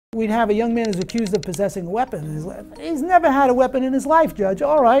We'd have a young man who's accused of possessing a weapon in his life. He's never had a weapon in his life, Judge.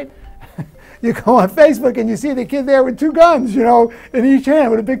 All right. You go on Facebook and you see the kid there with 2 guns, in each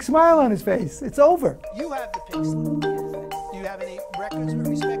hand with a big smile on his face. It's over. You have the pics. Do you have any records with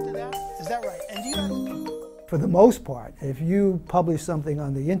respect to that? Is that right? And do you have... For the most part, if you publish something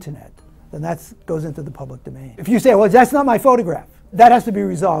on the internet, then that goes into the public domain. If you say, well, that's not my photograph, that has to be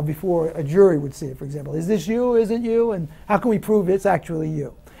resolved before a jury would see it, for example. Is this you? Is it you? And how can we prove it's actually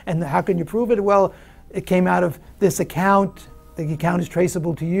you? And how can you prove it? Well, it came out of this account. The account is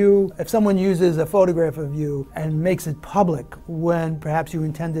traceable to you. If someone uses a photograph of you and makes it public when perhaps you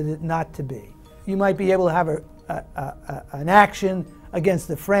intended it not to be, you might be able to have an action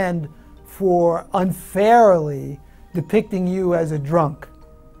against a friend for unfairly depicting you as a drunk,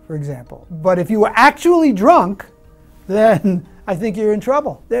 for example. But if you were actually drunk, then I think you're in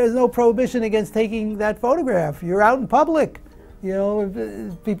trouble. There's no prohibition against taking that photograph. You're out in public.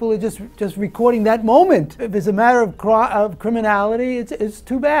 If people are just recording that moment. If it's a matter of criminality, it's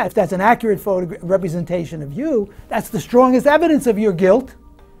too bad. If that's an accurate representation of you, that's the strongest evidence of your guilt.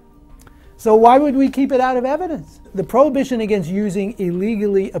 So why would we keep it out of evidence? The prohibition against using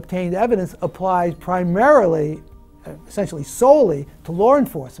illegally obtained evidence applies primarily, essentially solely, to law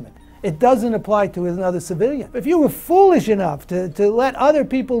enforcement. It doesn't apply to another civilian. If you were foolish enough to let other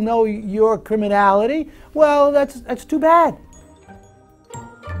people know your criminality, well, that's too bad.